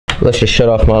Let's just shut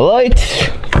off my lights,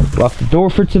 lock the door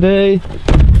for today,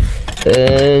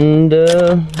 and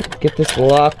get this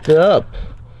locked up.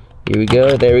 Here we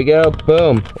go, there we go,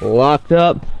 boom, locked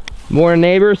up. More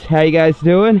neighbors, how you guys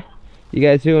doing? You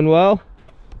guys doing well?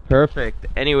 Perfect.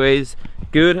 Anyways,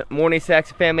 good morning,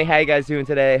 Saxton family. How you guys doing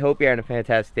today? I hope you're having a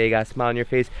fantastic day. You got a smile on your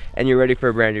face and you're ready for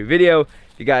a brand new video.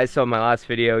 If you guys saw my last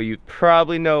video, you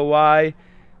probably know why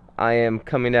I am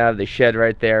coming out of the shed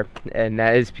right there, and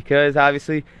that is because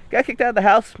obviously got kicked out of the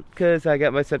house because I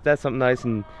got my stepdad something nice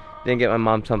and didn't get my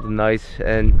mom something nice.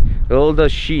 And little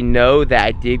does she know that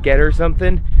I did get her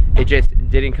something, it just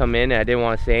didn't come in and I didn't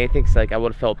want to say anything because like I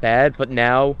would have felt bad. But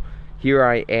now here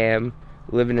I am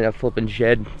living in a flipping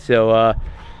shed, so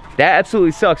that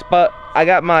absolutely sucks. But I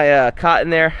got my cot in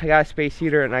there, I got a space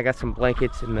heater, and I got some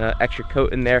blankets and an extra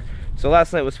coat in there. So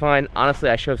last night was fine. Honestly,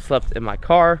 I should have slept in my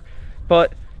car,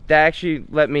 but that actually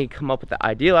let me come up with the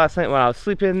idea last night when I was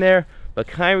sleeping in there, but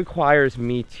kind of requires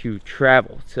me to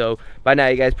travel. So by now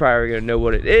you guys probably are gonna know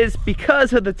what it is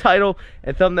because of the title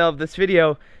and thumbnail of this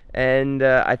video. And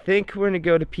I think we're gonna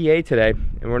go to PA today,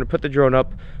 and we're gonna put the drone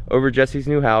up over Jesse's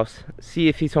new house, see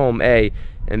if he's home, A,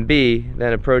 and B,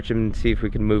 then approach him and see if we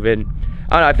can move in.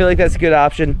 I don't know, I feel like that's a good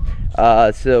option.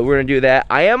 So we're gonna do that.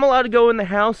 I am allowed to go in the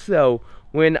house though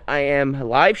when I am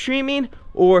live streaming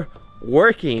or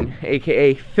working,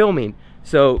 aka filming.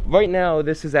 So right now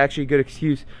this is actually a good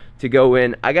excuse to go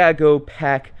in. I gotta go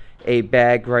pack a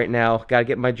bag right now, gotta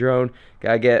get my drone,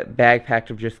 gotta get bag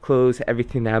packed of just clothes,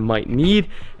 everything that I might need,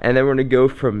 and then we're gonna go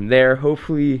from there.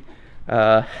 Hopefully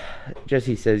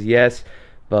Jesse says yes,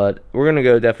 but we're gonna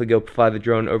go definitely go fly the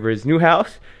drone over his new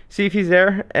house, see if he's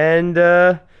there,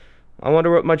 and I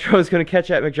wonder what my drone is going to catch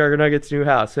at McJuggerNuggets' new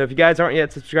house. So if you guys aren't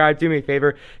yet subscribed, do me a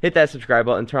favor, hit that subscribe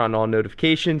button, turn on all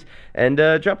notifications, and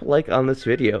drop a like on this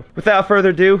video. Without further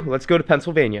ado, let's go to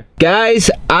Pennsylvania. Guys,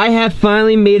 I have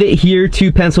finally made it here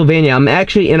to Pennsylvania. I'm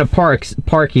actually in a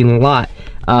parking lot.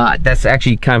 That's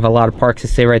actually kind of a lot of parks to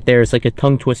say right there. It's like a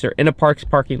tongue twister. In a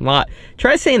parking lot.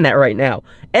 Try saying that right now.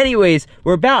 Anyways,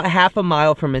 we're about half a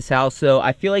mile from his house, so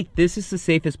I feel like this is the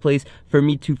safest place for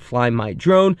me to fly my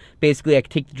drone. Basically, I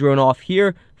can take the drone off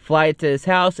here, fly it to his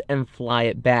house, and fly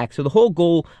it back. So the whole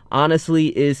goal,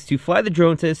 honestly, is to fly the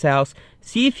drone to his house,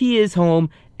 see if he is home,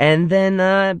 and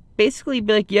then basically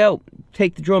be like, yo,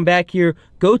 take the drone back here,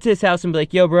 go to his house and be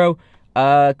like, yo, bro,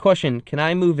 question, can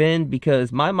I move in?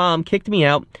 Because my mom kicked me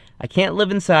out. I can't live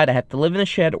inside. I have to live in a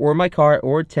shed or my car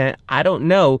or a tent. I don't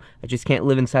know. I just can't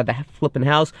live inside the flipping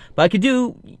house. But I could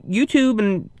do YouTube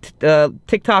and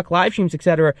TikTok live streams,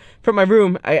 etc. from my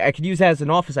room. I could use that as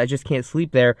an office. I just can't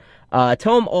sleep there.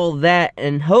 Tell him all that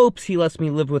in hopes he lets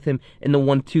me live with him in the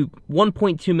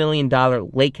 $1.2 million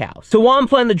lake house. So while I'm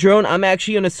flying the drone, I'm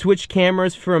actually going to switch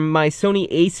cameras from my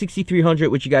Sony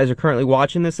a6300, which you guys are currently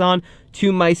watching this on,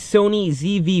 to my Sony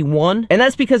ZV-1. And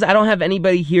that's because I don't have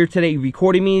anybody here today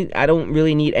recording me. I don't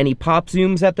really need any pop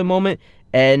zooms at the moment.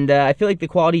 And I feel like the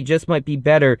quality just might be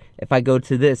better if I go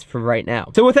to this for right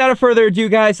now. So without further ado,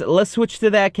 guys, let's switch to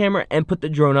that camera and put the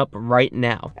drone up right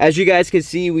now. As you guys can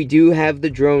see, we do have the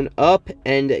drone up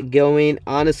and going.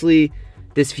 Honestly,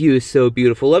 this view is so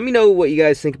beautiful. Let me know what you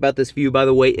guys think about this view, by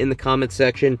the way, in the comment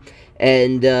section.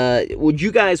 And would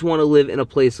you guys want to live in a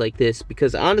place like this?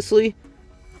 Because honestly,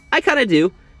 I kind of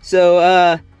do.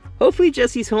 So hopefully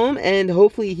Jesse's home, and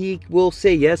hopefully he will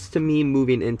say yes to me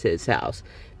moving into his house.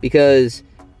 Because,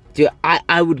 dude,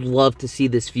 I would love to see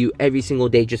this view every single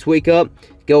day. Just wake up,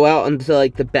 go out onto,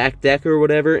 like, the back deck or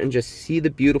whatever, and just see the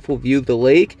beautiful view of the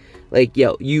lake. Like,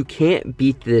 yo, you can't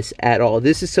beat this at all.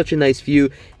 This is such a nice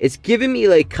view. It's giving me,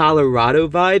 like, Colorado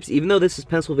vibes, even though this is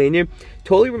Pennsylvania.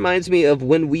 Totally reminds me of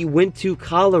when we went to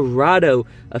Colorado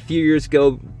a few years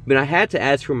ago when I had to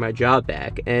ask for my job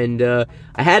back. And I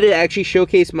had to actually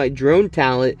showcase my drone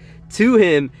talent to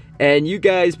him. And you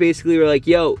guys basically were like,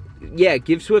 yo, yeah,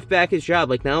 give Swift back his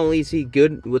job. Like, not only is he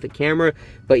good with a camera,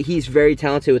 but he's very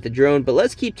talented with the drone. But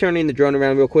let's keep turning the drone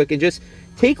around real quick and just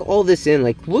take all this in.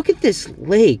 Like, look at this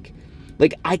lake.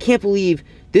 Like, I can't believe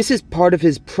this is part of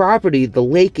his property, the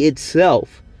lake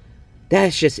itself.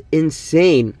 That's just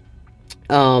insane.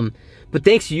 But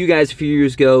thanks to you guys a few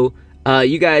years ago,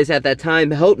 you guys at that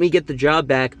time helped me get the job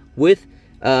back with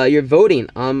your voting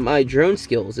on my drone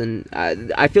skills. And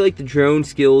I feel like the drone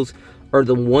skills are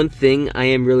the one thing I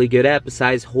am really good at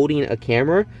besides holding a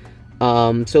camera.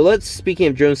 So let's, speaking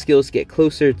of drone skills, get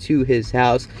closer to his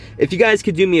house. If you guys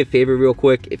could do me a favor real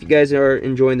quick, if you guys are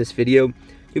enjoying this video,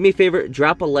 do me a favor,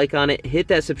 drop a like on it, hit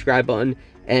that subscribe button,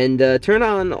 and turn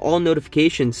on all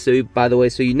notifications, so, by the way,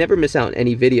 so you never miss out on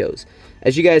any videos.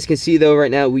 As you guys can see, though,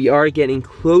 right now, we are getting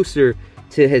closer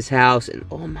to his house, and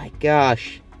oh my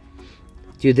gosh,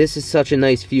 Dude, this is such a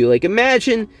nice view. Like,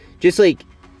 imagine just like,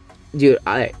 dude,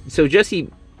 so Jesse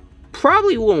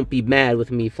probably won't be mad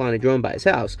with me flying a drone by his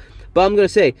house, but I'm gonna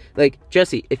say, like,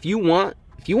 Jesse, if you want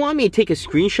me to take a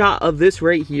screenshot of this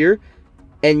right here,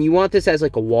 and you want this as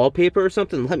like a wallpaper or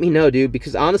something, let me know, dude.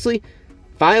 Because honestly,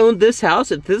 if I owned this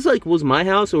house, if this like was my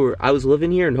house, or I was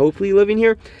living here and hopefully living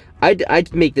here,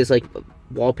 I'd make this like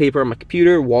wallpaper on my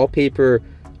computer, wallpaper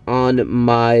on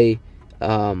my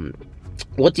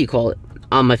what do you call it,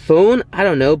 on my phone. I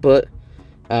don't know, but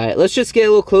alright, let's just get a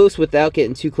little close without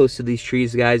getting too close to these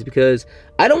trees, guys, because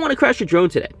I don't want to crash a drone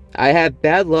today. I have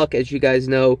bad luck, as you guys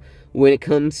know, when it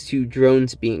comes to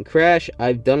drones being crashed.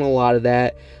 I've done a lot of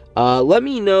that. Let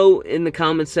me know in the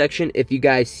comment section if you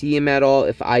guys see him at all,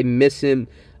 if I miss him,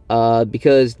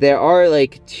 because there are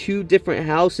like 2 different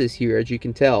houses here, as you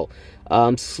can tell.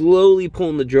 I'm slowly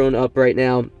pulling the drone up right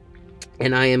now,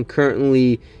 and I am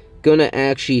currently gonna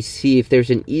actually see if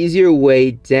there's an easier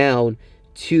way down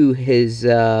to his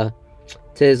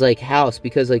like house,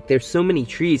 because like there's so many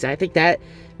trees. I think that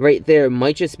right there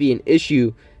might just be an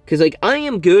issue, because like I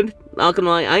am good, not gonna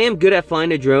lie, I am good at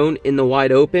flying a drone in the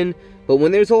wide open, but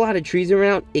when there's a lot of trees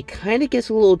around, it kind of gets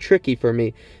a little tricky for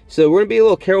me. So we're gonna be a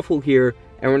little careful here,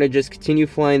 and we're gonna just continue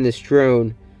flying this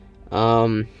drone.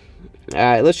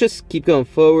 Alright, let's just keep going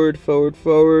forward.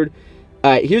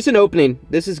 Alright, here's an opening.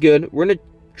 This is good. We're gonna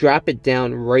drop it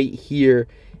down right here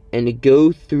and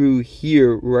go through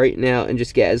here right now and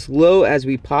just get as low as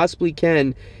we possibly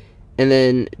can, and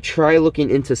then try looking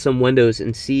into some windows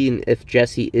and seeing if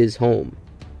Jesse is home.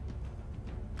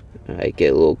 Alright,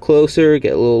 get a little closer,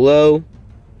 get a little low,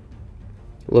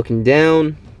 looking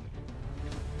down.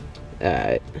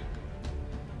 Alright,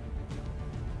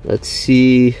 let's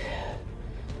see.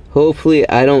 Hopefully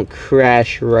I don't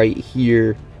crash right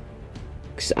here,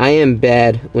 because I am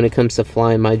bad when it comes to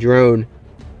flying my drone.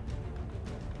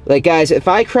 Like, guys, if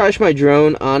I crash my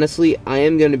drone, honestly, I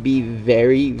am going to be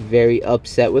very, very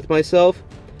upset with myself,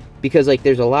 because, like,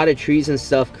 there's a lot of trees and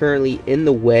stuff currently in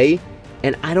the way,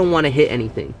 and I don't want to hit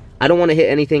anything. I don't want to hit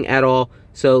anything at all,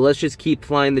 so let's just keep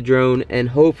flying the drone and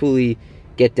hopefully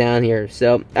get down here.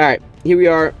 So, alright, here we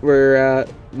are.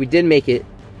 We did make it,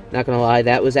 not going to lie.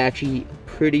 That was actually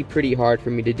pretty hard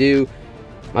for me to do.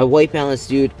 My white balance,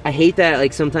 dude, I hate that,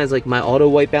 like, sometimes, like, my auto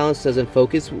white balance doesn't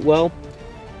focus well,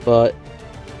 but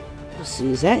let's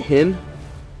see, is that him?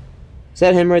 Is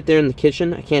that him right there in the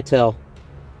kitchen? I can't tell.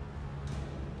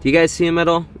 Do you guys see him at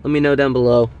all? Let me know down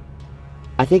below.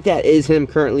 I think that is him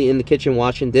currently in the kitchen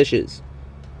washing dishes.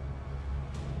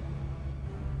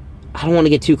 I don't want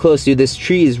to get too close, dude. This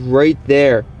tree is right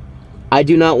there. I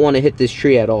do not want to hit this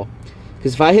tree at all,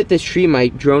 because if I hit this tree, my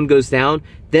drone goes down.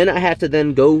 Then I have to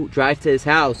then go drive to his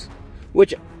house,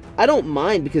 which I don't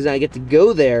mind, because I get to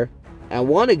go there. I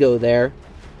want to go there.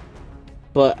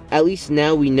 But at least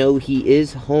now we know he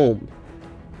is home.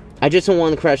 I just don't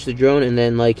want to crash the drone and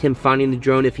then, like, him finding the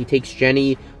drone if he takes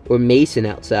Jenny or Mason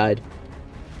outside.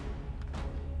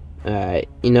 Alright,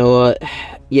 you know what?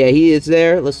 Yeah, he is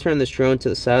there. Let's turn this drone to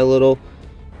the side a little.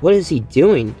 What is he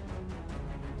doing?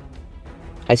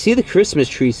 I see the Christmas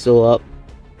tree still up,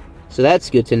 so that's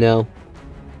good to know.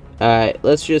 Alright,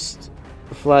 let's just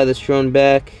fly this drone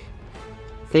back.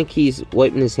 I think he's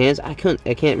wiping his hands. I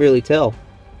can't really tell.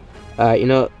 Alright, you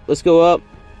know, let's go up.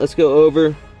 Let's go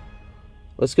over.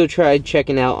 Let's go try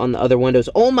checking out on the other windows.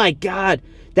 Oh my god!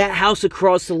 That house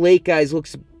across the lake, guys,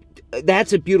 looks...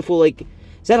 That's a beautiful, like...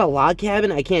 Is that a log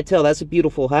cabin? I can't tell. That's a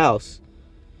beautiful house.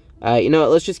 Alright, you know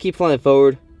what? Let's just keep flying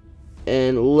forward.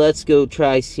 And let's go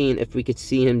try seeing if we could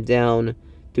see him down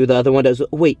through the other windows. Oh,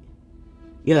 wait.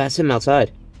 Yeah, that's him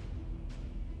outside.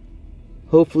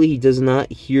 Hopefully he does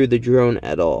not hear the drone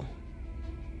at all.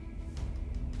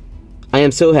 I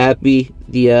am so happy.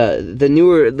 The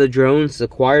newer the drones, the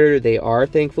quieter they are,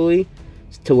 thankfully,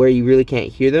 to where you really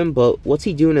can't hear them. But what's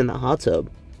he doing in the hot tub?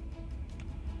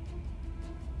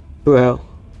 Bro.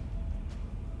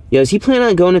 Yo, is he planning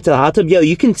on going into the hot tub? Yo,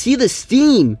 you can see the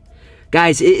steam.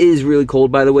 Guys, it is really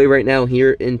cold, by the way, right now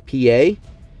here in PA.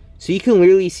 So you can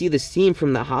literally see the steam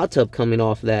from the hot tub coming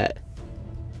off that.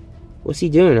 What's he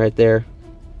doing right there?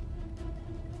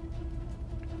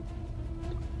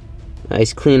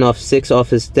 Nice, clean off 6 off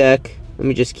his deck. Let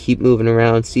me just keep moving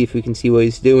around, see if we can see what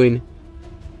he's doing.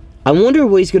 I wonder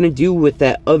what he's going to do with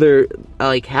that other,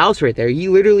 like, house right there. He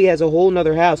literally has a whole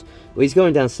nother house. Well, he's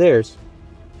going downstairs.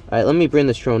 Alright, let me bring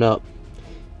this drone up.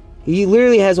 He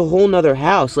literally has a whole nother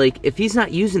house. Like, if he's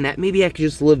not using that, maybe I could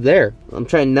just live there. I'm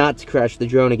trying not to crash the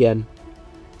drone again.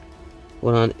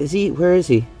 Hold on. Is he? Where is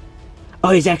he?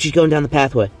 Oh, he's actually going down the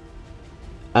pathway.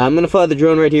 I'm going to fly the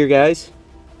drone right here, guys.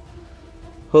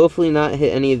 Hopefully not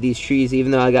hit any of these trees,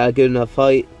 even though I got a good enough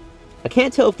height. I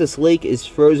can't tell if this lake is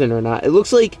frozen or not. It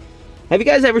looks like... Have you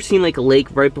guys ever seen like a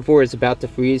lake right before it's about to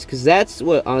freeze? Because that's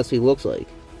what it honestly looks like.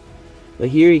 But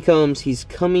here he comes. He's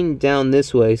coming down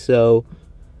this way, so...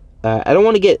 I don't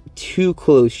want to get too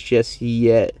close just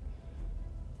yet.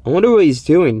 I wonder what he's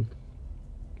doing.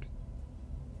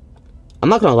 I'm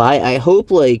not gonna lie, I hope,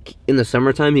 like, in the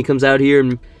summertime he comes out here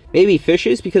and maybe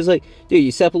fishes, because, like, dude,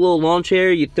 you set up a little lawn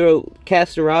chair, you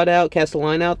cast a rod out, cast a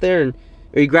line out there, and,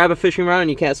 or you grab a fishing rod and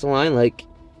you cast a line, like,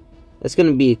 that's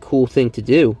gonna be a cool thing to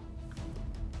do.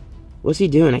 What's he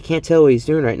doing? I can't tell what he's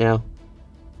doing right now.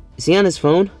 Is he on his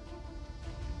phone?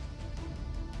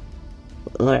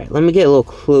 Alright, let me get a little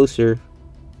closer.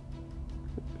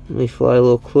 Let me fly a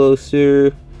little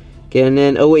closer. Getting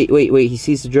in. Oh, wait, he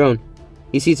sees the drone.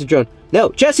 He sees the drone. No,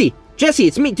 Jesse,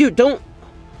 it's me, dude.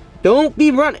 Don't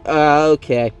be running.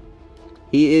 Okay.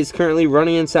 He is currently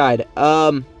running inside.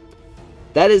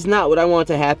 That is not what I want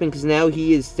to happen, because now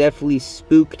he is definitely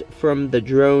spooked from the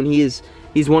drone. He's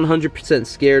 100%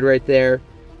 scared right there.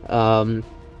 I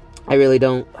really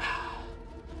don't.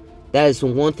 That is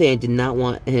one thing I did not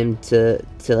want him to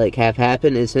like have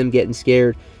happen, is him getting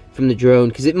scared from the drone,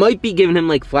 because it might be giving him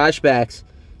like flashbacks.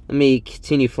 Let me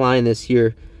continue flying this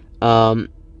here.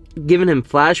 Giving him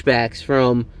flashbacks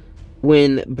from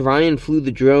when Brian flew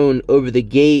the drone over the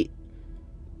gate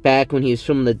back when he was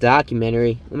filming the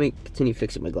documentary. Let me continue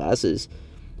fixing my glasses.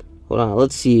 Hold on,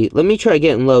 let's see. Let me try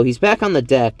getting low. He's back on the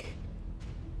deck.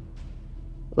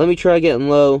 Let me try getting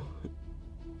low.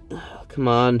 Come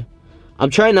on. I'm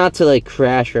trying not to, like,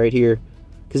 crash right here,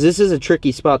 because this is a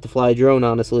tricky spot to fly a drone,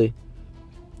 honestly.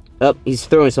 Oh, he's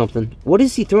throwing something. What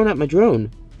is he throwing at my drone?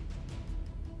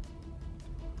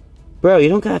 Bro, you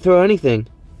don't gotta throw anything.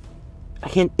 I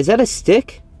can't... Is that a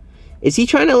stick? Is he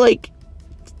trying to, like,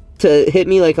 to hit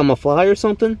me like I'm a fly or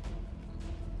something?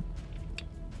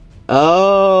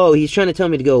 Oh, he's trying to tell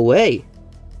me to go away.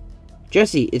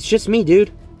 Jesse, it's just me,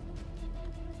 dude.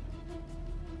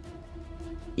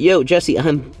 Yo, Jesse,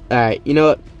 alright, you know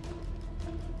what?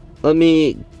 Let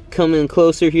me come in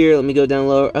closer here. Let me go down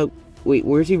lower. Oh, wait,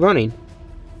 where's he running?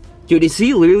 Dude, is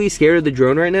he literally scared of the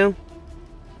drone right now?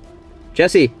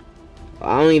 Jesse,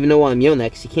 I don't even know why I'm yelling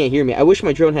that, because he can't hear me. I wish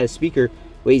my drone had a speaker.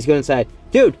 Wait, he's going inside.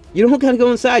 Dude, you don't gotta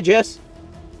go inside, Jess.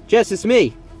 Jess, it's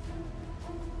me.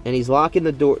 And he's locking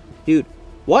the door. Dude,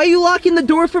 why are you locking the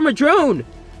door from a drone?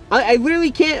 I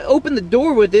literally can't open the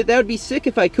door with it. That would be sick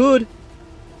if I could.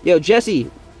 Yo, Jesse.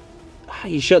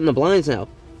 He's shutting the blinds now.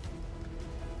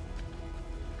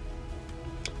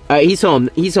 Alright, he's home.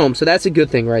 He's home. So that's a good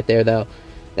thing right there, though.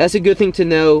 That's a good thing to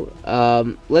know.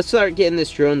 Let's start getting this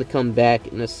drone to come back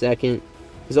in a second.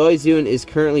 Because all he's doing is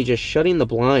currently just shutting the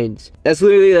blinds. That's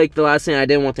literally like the last thing I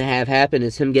didn't want to have happen,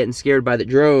 is him getting scared by the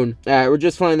drone. Alright, we're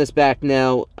just flying this back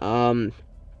now.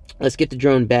 Let's get the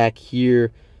drone back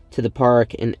here to the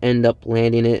park and end up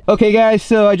landing it. Okay, guys,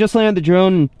 so I just landed the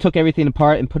drone and took everything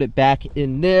apart and put it back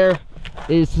in there.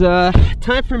 It's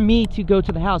time for me to go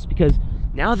to the house, because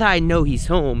now that I know he's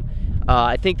home,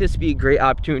 I think this would be a great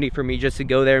opportunity for me just to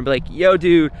go there and be like, yo,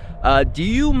 dude, do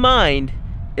you mind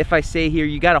if I stay here?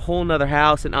 You got a whole nother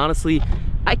house, and honestly,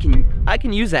 I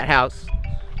can use that house.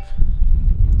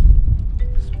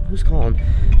 Who's calling?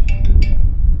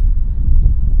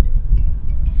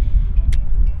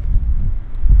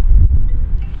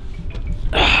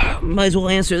 Might as well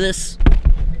answer this.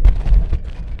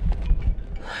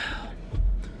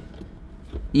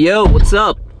 Yo, what's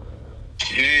up?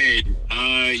 Hey,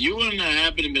 you wouldn't have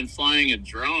happened to have been flying a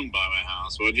drone by my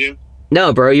house, would you?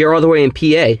 No, bro, you're all the way in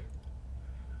PA.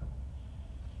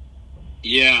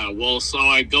 Yeah, well, so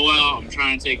I go out, I'm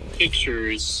trying to take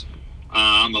pictures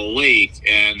on the lake,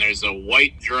 and there's a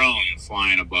white drone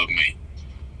flying above me.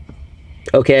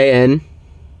 Okay, and?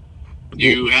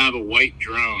 You have a white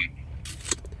drone.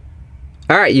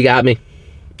 Alright, you got me.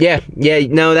 Yeah,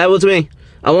 no, that was me.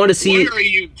 I wanted to see... What are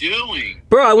you doing?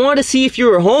 Bro, I wanted to see if you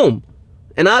were home.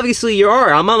 And obviously you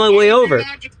are. I'm on my way over. Why did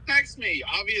you not just text me?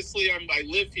 Obviously, I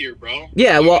live here, bro.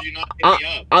 Yeah, Why well, would you not hit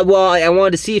me up? I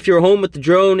wanted to see if you were home with the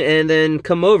drone and then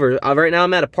come over. Right now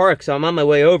I'm at a park, so I'm on my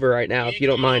way over right now, if you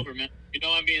don't mind. Over, man. You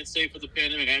know I'm being safe with the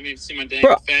pandemic. I haven't even seen my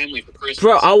damn family for Christmas.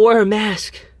 Bro, I'll wear a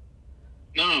mask.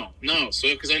 No, so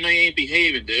because I know you ain't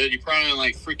behaving, dude. You're probably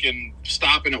like freaking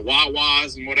stopping at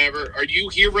Wawa's and whatever. Are you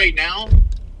here right now?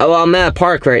 Oh, well, I'm at a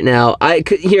park right now. I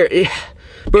could here,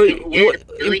 bro. You're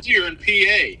in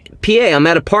PA. PA. I'm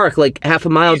at a park like half a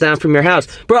mile down from your house,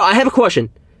 bro. I have a question.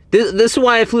 This is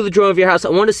why I flew the drone over your house. I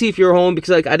wanted to see if you were home, because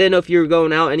like I didn't know if you were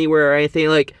going out anywhere or anything.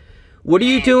 Like, what are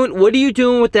you doing? What are you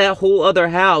doing with that whole other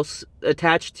house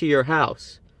attached to your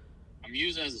house? I'm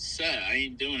using it as a set. I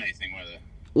ain't doing anything with it.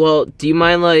 Well, do you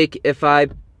mind like if I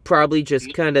probably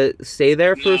just kind of stay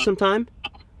there for some time?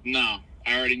 No,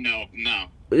 I already know. No.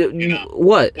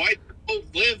 What? Why don't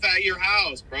you live at your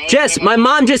house, bro? Jess, my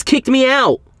mom just kicked me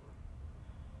out.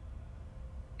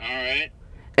 Alright.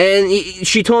 And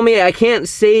she told me I can't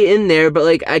stay in there, but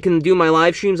like I can do my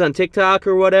live streams on TikTok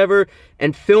or whatever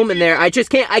and film in there. I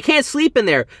can't sleep in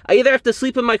there. I either have to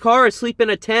sleep in my car or sleep in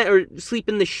a tent or sleep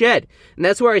in the shed. And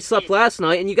that's where I slept last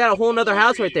night. And you got a whole nother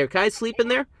house right there. Can I sleep in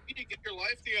there? You need to get your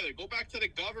life together. Go back to the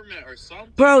government or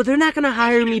something. Bro, they're not gonna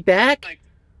hire me back. Like,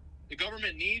 the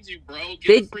government needs you, bro.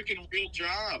 Get a freaking real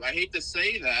job. I hate to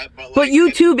say that, but like, but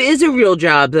YouTube is a real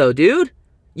job though, dude.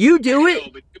 You do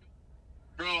it.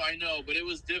 Bro, I know, but it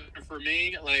was different for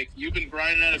me. Like, you've been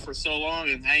grinding at it for so long,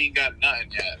 and I ain't got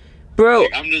nothing yet. Bro,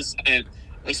 like, I'm just saying.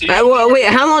 Wait,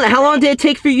 how long did it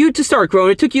take for you to start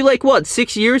growing? It took you like what,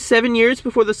 6 years, 7 years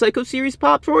before the Psycho series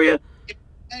popped for you? Yeah,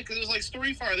 because it was like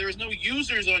Storyfire. There was no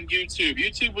users on YouTube.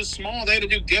 YouTube was small. They had to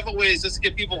do giveaways just to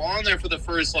get people on there for the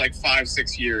first like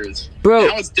 5-6 years. Bro,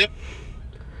 now it's different.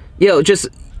 Yo,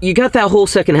 you got that whole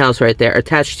second house right there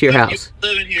attached to your house. You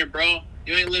living here, bro.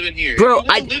 You ain't living here, bro.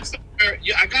 I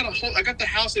got the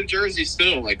house in Jersey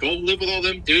still. Like, go live with all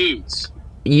them dudes.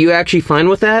 You actually fine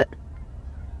with that?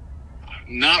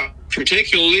 Not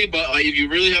particularly, but like, if you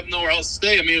really have nowhere else to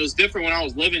stay, I mean, it was different when I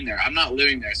was living there. I'm not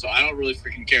living there, so I don't really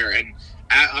freaking care. And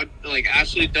like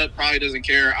Ashley probably doesn't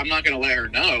care. I'm not gonna let her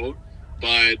know,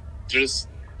 but just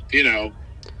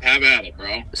have at it,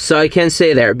 bro. So I can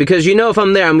stay there because if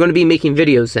I'm there, I'm gonna be making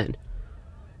videos then.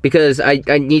 Because I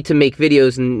need to make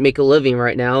videos and make a living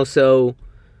right now, so...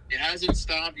 It hasn't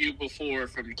stopped you before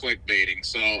from clickbaiting,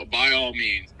 so by all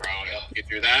means, bro, if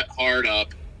you're that hard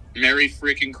up, Merry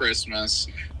freaking Christmas,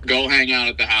 go hang out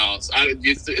at the house.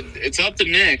 It's up to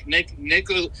Nick.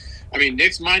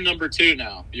 Nick's my number 2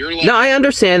 now. You're like... No, I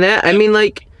understand that. I mean,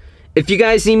 like, if you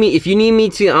guys need me, if you need me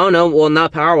to, I don't know, well,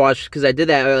 not power wash, because I did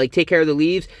that, or, like, take care of the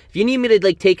leaves. If you need me to,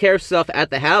 like, take care of stuff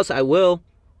at the house, I will.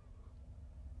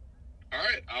 All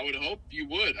right, I would hope you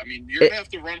would. I mean, you're gonna have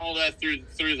to run all that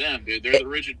through them, dude. They're the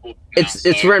rigid boys now,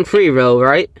 it's rent free, bro,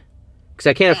 right? Because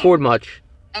I can't afford much.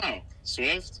 No,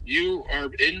 Swift, you are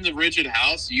in the rigid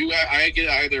house. I get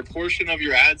either a portion of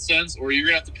your AdSense, or you're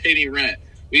gonna have to pay me rent.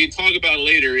 We can talk about it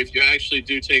later if you actually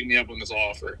do take me up on this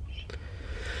offer.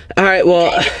 All right,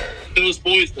 well, those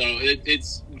boys though,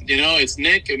 it's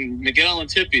Nick and Miguel and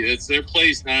Tippy. It's their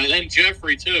place now, and then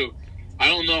Jeffrey too. I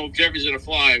don't know if Jeffrey's gonna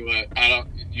fly, but I don't.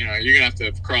 You're gonna have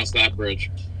to cross that bridge.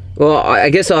 Well, I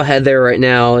guess I'll head there right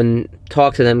now and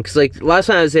talk to them because, like, last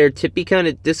time I was there, Tippy kind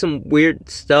of did some weird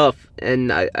stuff,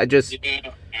 and I just. Yeah.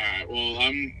 All right. Well,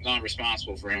 I'm not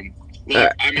responsible for him.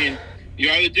 Look, I mean, you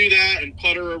either do that and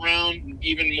putter around,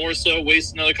 even more so,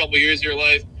 waste another couple of years of your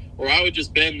life, or I would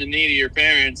just bend the knee to your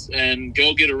parents and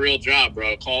go get a real job,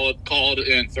 bro. Call it,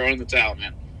 and throw in the towel,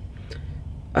 man.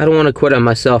 I don't want to quit on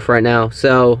myself right now,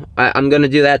 so I'm gonna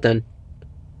do that then.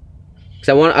 Because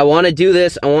I want to do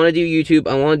this. I want to do YouTube.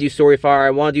 I want to do Storyfire.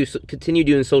 I want to continue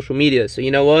doing social media. So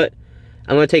you know what?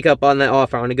 I'm gonna take up on that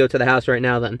offer. I'm gonna go to the house right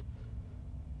now then.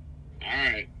 All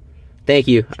right. Thank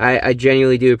you. I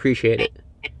genuinely do appreciate it.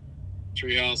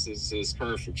 Treehouse is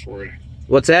perfect for you.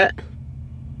 What's that?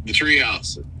 The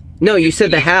treehouse. No, you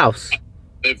said the house.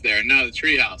 Live there. No, the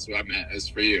treehouse. What I meant is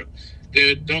for you,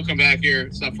 dude. Don't come back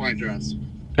here. Stop flying drones.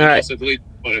 All right. Also delete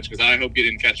the footage because I hope you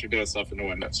didn't catch me doing stuff in the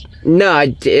windows. No,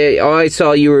 all I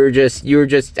saw you were just. I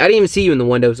didn't even see you in the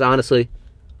windows, honestly.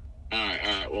 All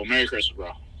right. Well, Merry Christmas,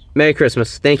 bro. Merry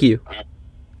Christmas. Thank you.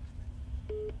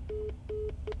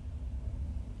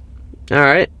 All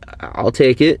right, I'll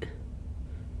take it.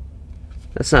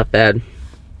 That's not bad,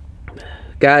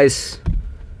 guys.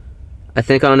 I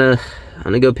think I'm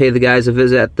gonna go pay the guys a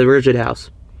visit at the Rigid House.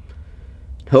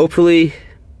 Hopefully,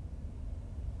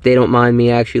 they don't mind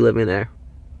me actually living there.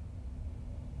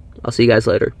 I'll see you guys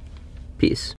later. Peace.